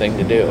the right thing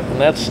to do.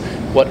 And that's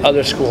what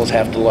other schools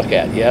have to look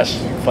at. Yes,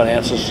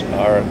 finances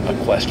are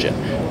a question,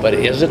 but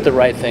is it the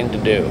right thing to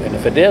do? And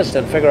if it is,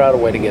 then figure out a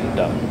way to get it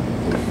done.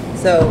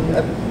 So,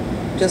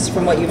 just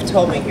from what you've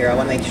told me here, I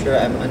want to make sure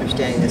I'm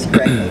understanding this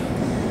correctly.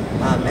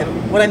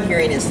 And what I'm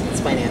hearing is it's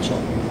financial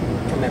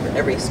from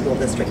every school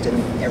district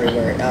and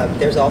everywhere.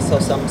 There's also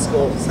some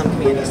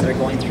communities that are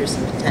going through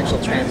some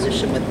potential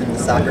transition within the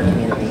soccer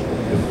community,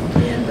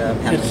 and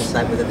have to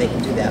decide whether they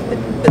can do that.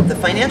 But the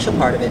financial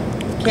part of it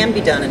can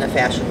be done in a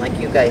fashion like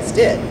you guys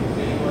did,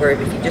 where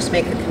if you just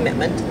make a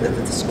commitment, that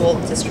the school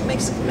district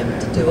makes a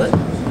commitment to do it,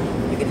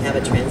 you can have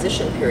a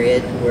transition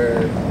period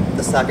where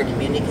the soccer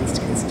community can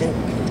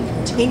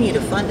continue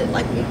to fund it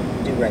like we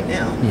do right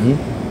now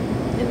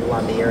in a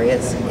lot of the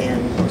areas,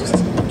 and just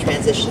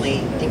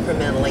transitionally,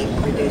 incrementally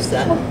reduce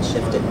that and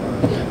shift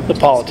it. The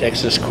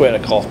politics is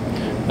critical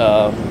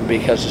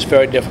because it's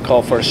very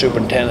difficult for a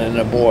superintendent and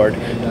a board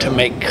to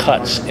make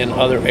cuts in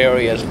other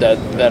areas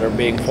that are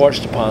being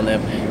forced upon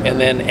them, and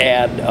then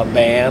add a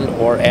band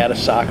or add a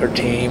soccer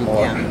team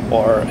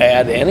or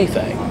add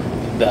anything.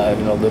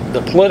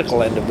 The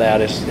political end of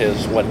that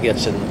is what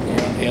gets in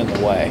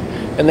the way.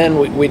 And then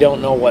we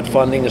don't know what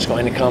funding is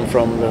going to come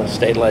from the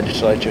state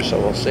legislature, so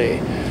we'll see.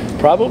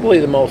 Probably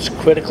the most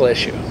critical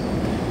issue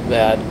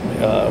that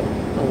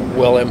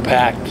will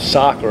impact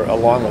soccer,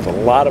 along with a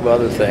lot of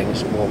other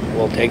things,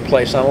 will take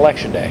place on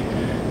Election Day.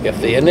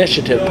 If the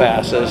initiative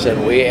passes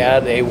and we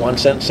add a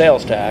 1-cent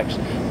sales tax,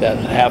 that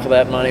half of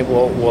that money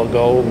will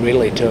go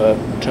really to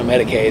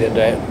Medicaid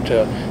and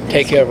to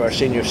take care of our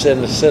senior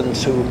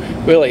citizens who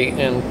really,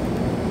 and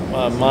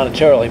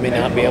monetarily may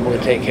not be able to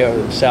take care of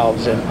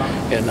themselves in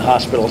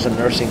hospitals and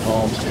nursing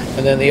homes,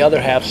 and then the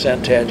other half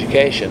sent to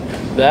education.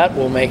 That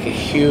will make a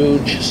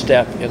huge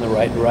step in the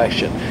right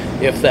direction.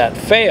 If that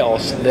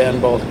fails,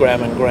 then both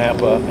Grandma and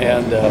Grandpa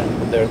and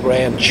their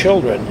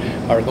grandchildren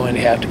are going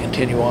to have to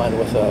continue on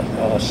with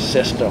a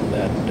system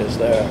that is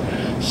there.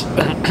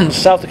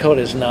 South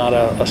Dakota is not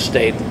a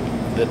state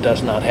that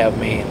does not have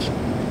means.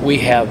 We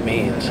have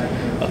means.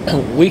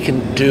 We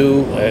can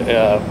do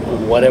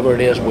whatever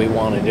it is we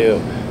want to do.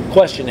 The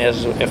question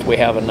is if we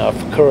have enough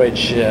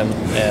courage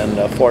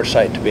and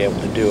foresight to be able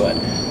to do it.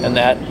 And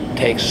that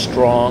takes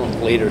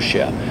strong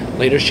leadership.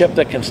 Leadership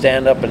that can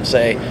stand up and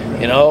say,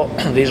 you know,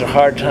 these are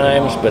hard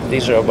times, but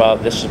this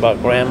is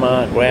about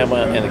grandma, and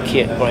the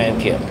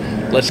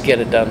grandkid. Let's get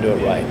it done, do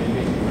it right.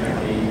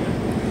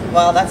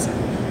 Well,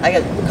 I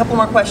got a couple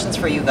more questions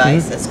for you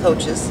guys as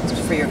coaches,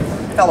 for your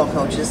fellow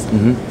coaches.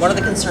 One of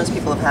the concerns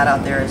people have had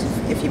out there is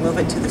if you move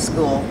it to the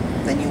school,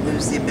 then you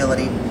lose the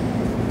ability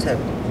to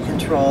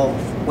control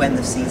when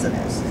the season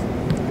is.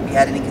 Have you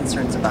had any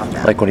concerns about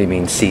that? Like, what do you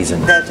mean,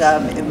 season?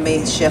 That it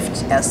may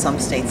shift, as some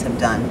states have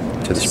done,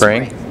 To the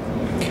spring?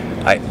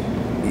 I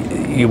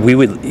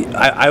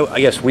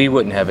guess we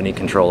wouldn't have any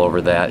control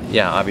over that.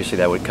 Yeah, obviously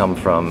that would come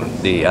from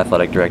the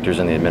athletic directors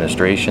and the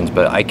administrations,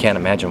 but I can't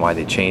imagine why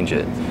they change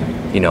it.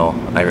 You know,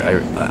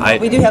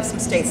 we do have some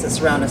states that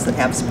surround us that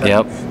have spring.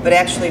 Yep. But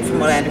actually, from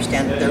what I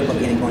understand, they're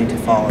looking at going to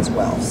fall as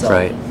well. So.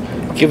 Right.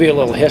 Give you a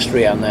little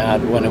history on that.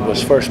 When it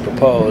was first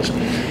proposed,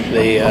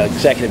 the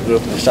executive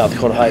group of the South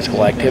Dakota High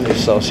School Activity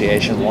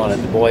Association wanted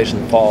the boys in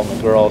the fall and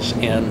the girls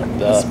in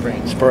the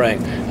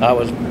spring. I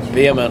was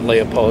vehemently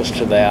opposed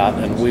to that,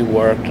 and we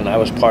worked, and I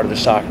was part of the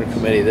soccer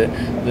committee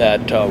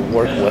that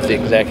worked with the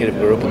executive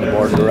group and the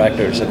board of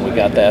directors, and we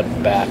got that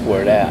back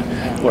where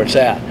it's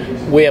at.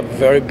 We have a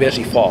very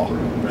busy fall.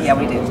 Yeah,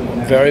 we do.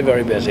 Very,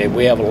 very busy.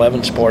 We have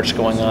 11 sports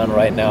going on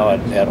right now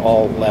at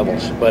all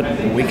levels, but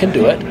we can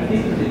do it.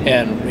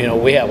 And, you know,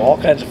 we have all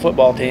kinds of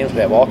football teams, we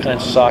have all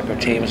kinds of soccer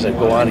teams that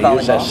go on to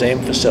use that same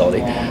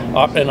facility.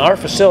 And our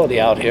facility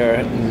out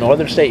here,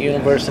 Northern State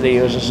University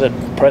uses it,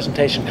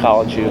 Presentation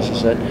College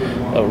uses it,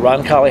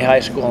 Roncalli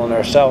High School and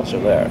ourselves are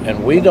there.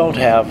 And we don't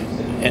have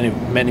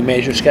many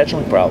major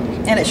scheduling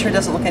problems. And it sure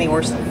doesn't look any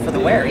worse for the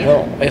wear either.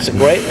 No, it's a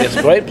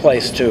great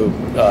place to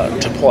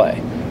play.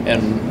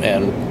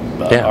 And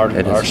Yeah,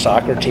 our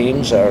soccer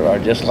teams are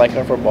just like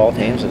our football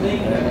teams and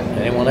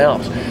anyone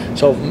else.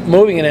 So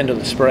moving it into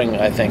the spring,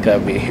 I think that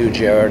would be a huge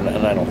error,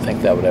 and I don't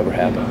think that would ever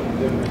happen.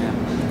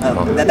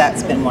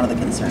 That's been one of the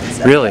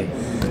concerns. Really?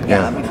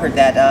 Yeah, we've heard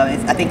that.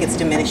 I think it's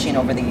diminishing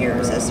over the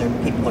years as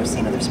people are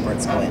seeing other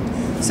sports go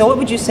in. So what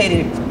would you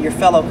say to your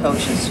fellow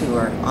coaches who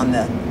are on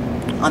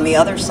the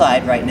other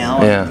side right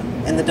now? Yeah.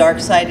 And the dark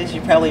side, as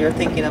you probably are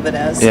thinking of it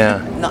as,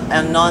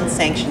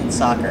 non-sanctioned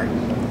soccer.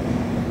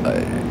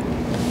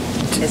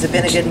 Has it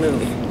been a good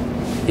move?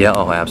 Yeah,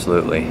 oh,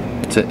 absolutely.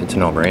 It's a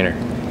no-brainer.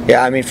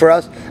 Yeah, I mean for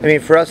us,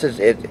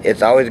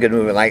 it's always a good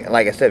movement.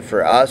 Like I said,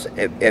 for us,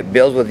 it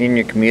builds within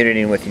your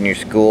community and within your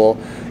school.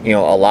 You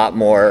know, a lot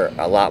more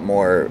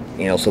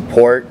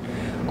support.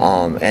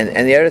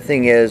 And the other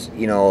thing is,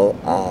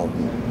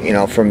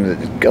 from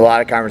a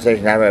lot of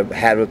conversations I've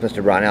had with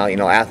Mr. Brownell,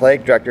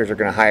 athletic directors are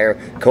going to hire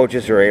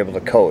coaches who are able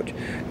to coach.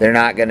 They're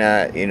not going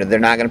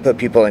to put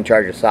people in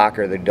charge of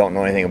soccer that don't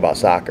know anything about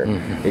soccer.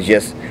 It's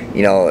just,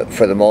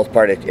 for the most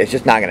part, it's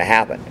just not going to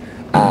happen.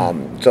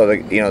 So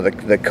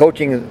the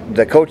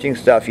coaching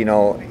stuff,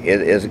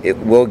 it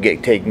will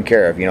get taken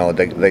care of.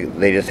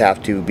 They just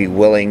have to be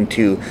willing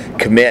to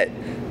commit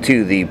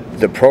to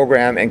the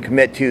program and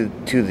commit to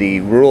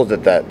the rules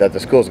that the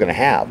school is going to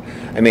have.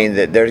 I mean,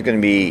 that there's going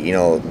to be,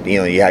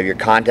 you have your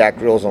contact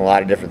rules and a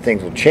lot of different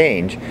things will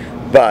change,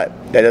 but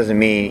that doesn't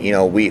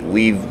mean,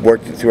 we've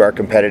worked through our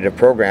competitive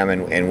program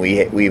and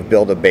we've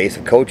built a base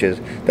of coaches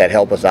that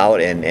help us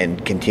out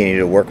and continue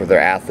to work with our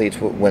athletes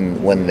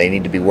when they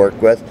need to be worked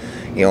with,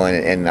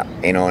 and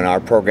our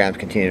programs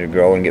continue to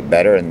grow and get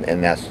better,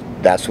 and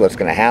that's what's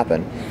going to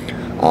happen.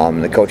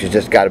 The coaches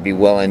just got to be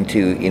willing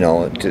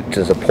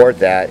to support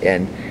that,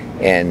 and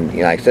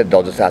like I said,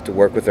 they'll just have to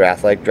work with their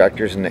athletic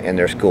directors and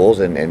their schools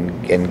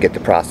and get the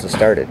process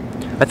started.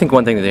 I think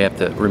one thing that they have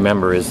to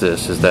remember is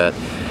that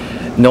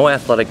no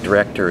athletic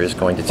director is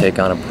going to take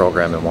on a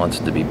program and wants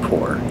it to be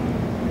poor.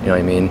 You know what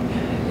I mean?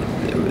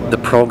 The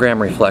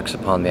program reflects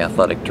upon the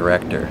athletic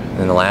director,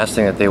 and the last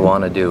thing that they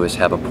want to do is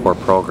have a poor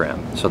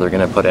program. So they're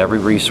going to put every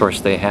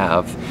resource they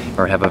have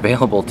or have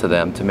available to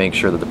them to make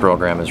sure that the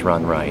program is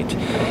run right.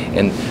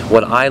 And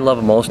what I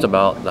love most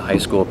about the high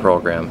school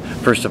program,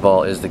 first of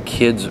all, is the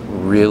kids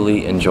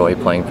really enjoy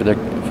playing for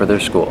their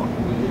school.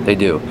 They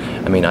do.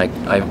 I mean,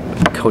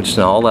 I've coached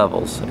in all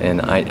levels,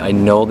 and I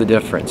know the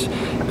difference.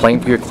 Playing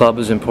for your club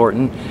is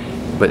important,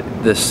 but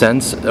the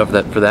sense of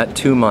that, for that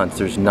 2 months,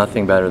 there's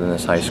nothing better than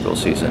this high school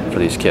season for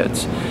these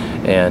kids.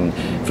 And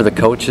for the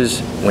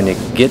coaches, when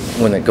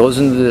it goes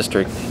into the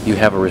district, you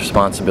have a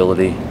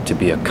responsibility to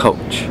be a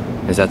coach,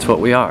 because that's what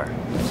we are,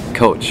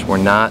 coach. We're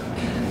not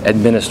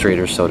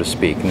administrators, so to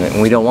speak,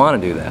 and we don't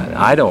want to do that.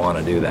 I don't want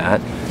to do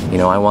that.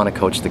 I want to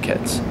coach the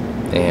kids.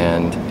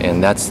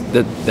 and that's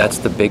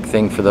the big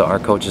thing for our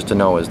coaches to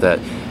know, is that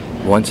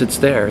once it's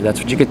there, that's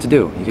what you get to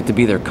do. You get to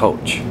be their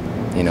coach,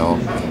 you know,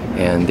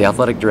 and the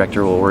athletic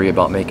director will worry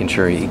about making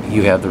sure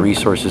you have the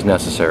resources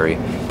necessary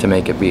to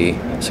make it be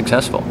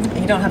successful.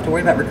 You don't have to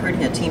worry about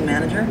recruiting a team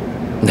manager?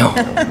 No,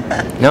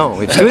 no,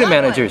 we have student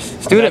managers,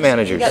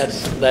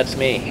 That's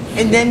me.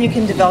 And then you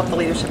can develop the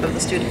leadership of the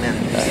student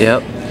managers.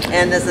 Yep.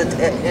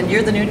 And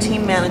you're the new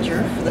team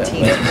manager for the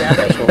team.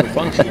 That's what we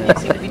function You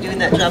seem to be doing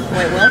that job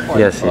quite well for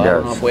Yes, he Well, I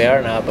don't know does. if we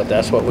are now, but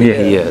that's what we do.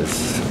 Yeah, he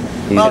is.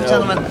 Well,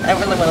 gentlemen, I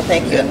really want to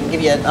thank you and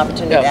give you an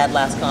opportunity to add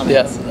last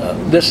comments.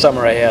 This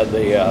summer I had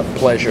the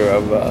pleasure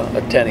of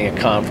attending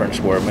a conference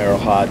where Merle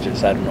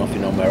Hodges, I don't know if you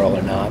know Merle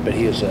or not, but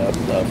he is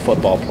a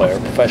football player,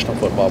 professional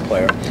football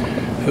player,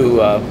 who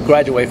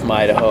graduated from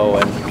Idaho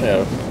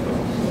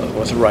and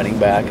was a running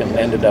back and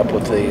ended up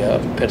with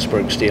the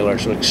Pittsburgh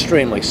Steelers, was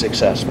extremely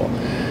successful.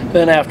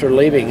 Then after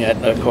leaving it,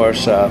 of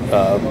course,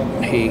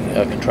 he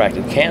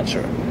contracted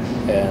cancer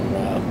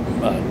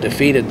and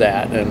defeated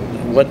that.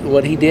 And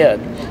what he did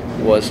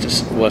was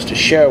to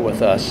share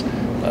with us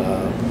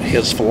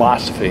his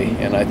philosophy,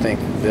 and I think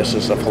this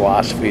is a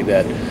philosophy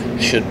that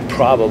should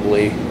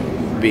probably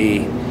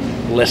be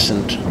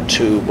listened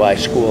to by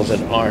schools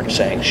that aren't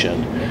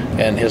sanctioned.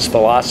 And his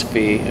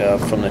philosophy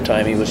from the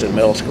time he was in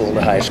middle school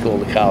to high school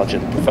to college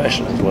and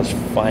professionals was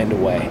find a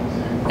way.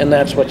 And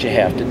that's what you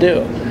have to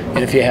do. And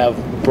if you have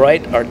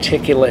bright,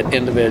 articulate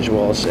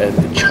individuals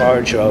in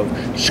charge of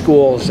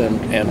schools and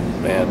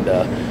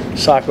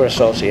soccer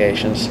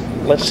associations,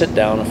 let's sit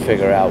down and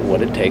figure out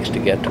what it takes to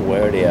get to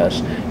where it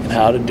is and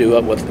how to do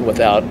it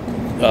without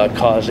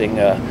causing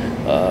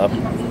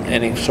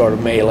any sort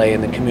of melee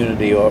in the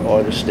community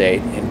or the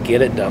state, and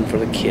get it done for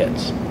the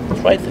kids. It's the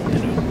right thing to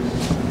do.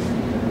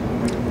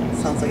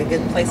 Sounds like a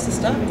good place to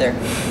stop there.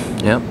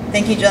 Yep.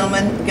 Thank you,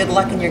 gentlemen. Good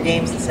luck in your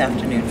games this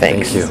afternoon.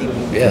 Thanks. Thank you.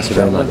 Yes, Thank you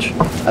very much.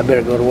 I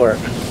better go to work.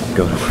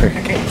 Go to work.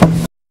 Okay.